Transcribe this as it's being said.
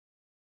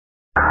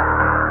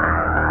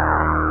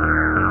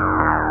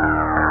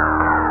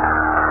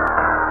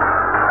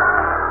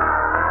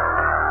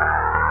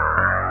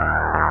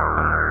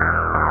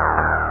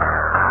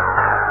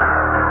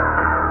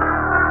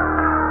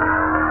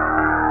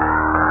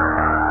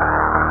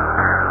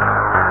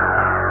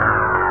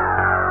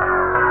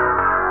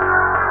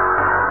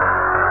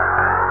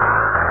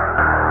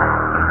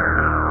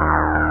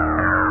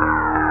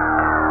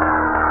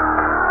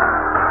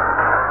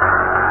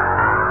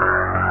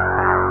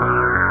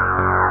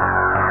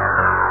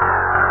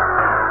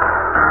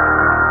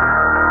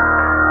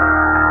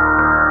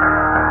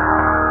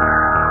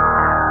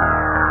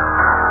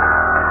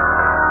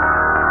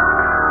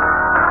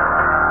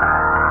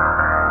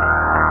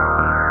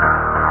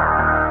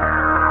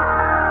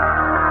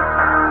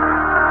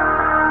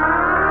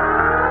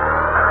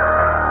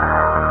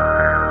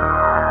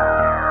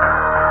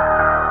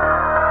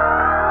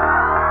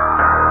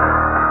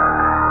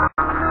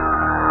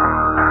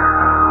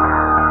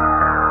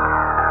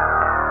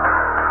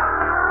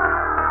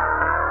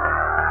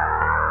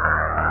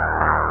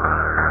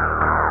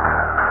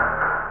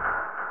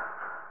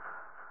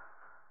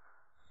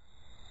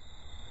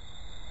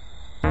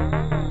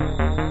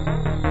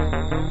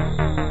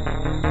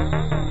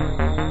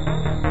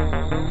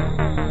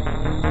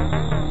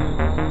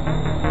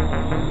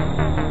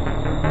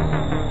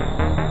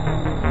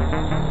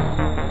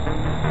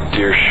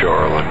Dear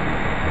Charlotte,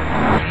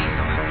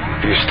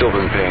 if you've still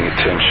been paying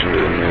attention to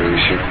the news,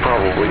 you've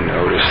probably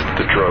noticed that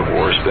the drug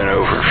war's been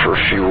over for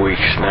a few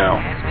weeks now.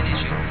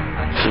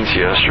 Since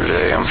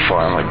yesterday, I'm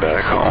finally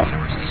back home.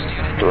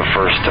 For the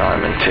first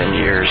time in 10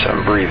 years,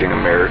 I'm breathing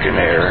American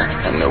air,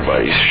 and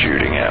nobody's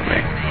shooting at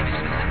me.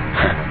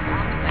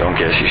 Don't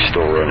guess you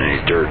still run any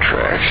dirt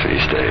tracks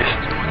these days.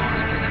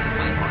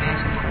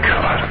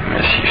 God, I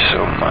miss you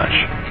so much.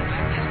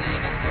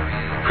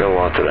 I've got a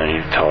lot that I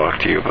need to talk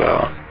to you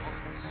about.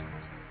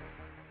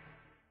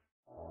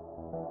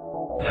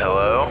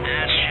 Hello?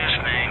 That's just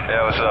me.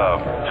 Yeah, what's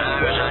up?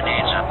 I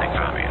need something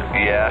from you.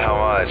 Yeah, how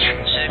much?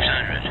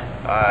 600.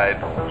 Alright.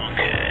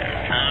 Okay.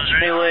 Now, is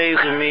there any way you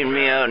can meet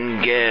me out in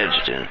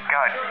Gadsden?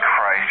 God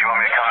Christ, you want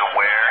me to come to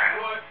where?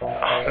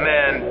 Oh,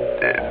 man,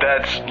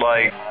 that's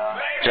like...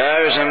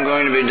 Tyrus, I'm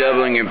going to be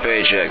doubling your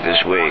paycheck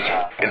this week.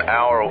 an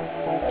hour.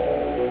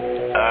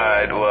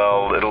 Alright,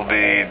 well, it'll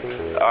be...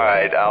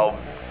 Alright,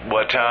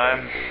 what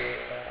time?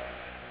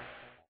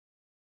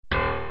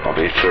 I'll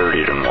be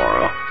 30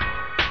 tomorrow.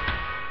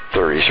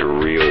 30's a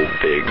real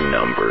big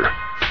number.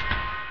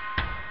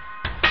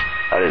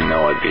 I didn't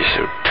know I'd be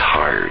so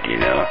tired, you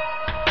know.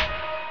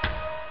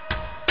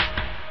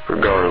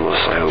 Regardless,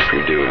 I hope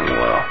you're doing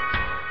well.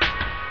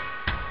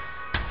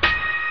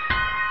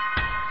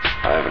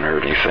 I haven't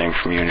heard anything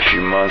from you in a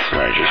few months,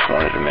 and I just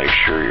wanted to make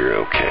sure you're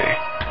okay.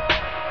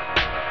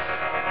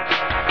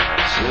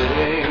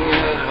 Sitting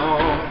at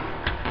home,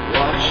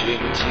 watching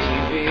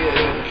TV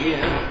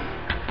again.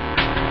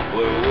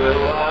 Where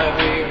will I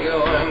be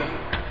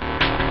going?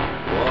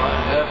 What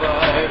have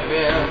I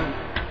been?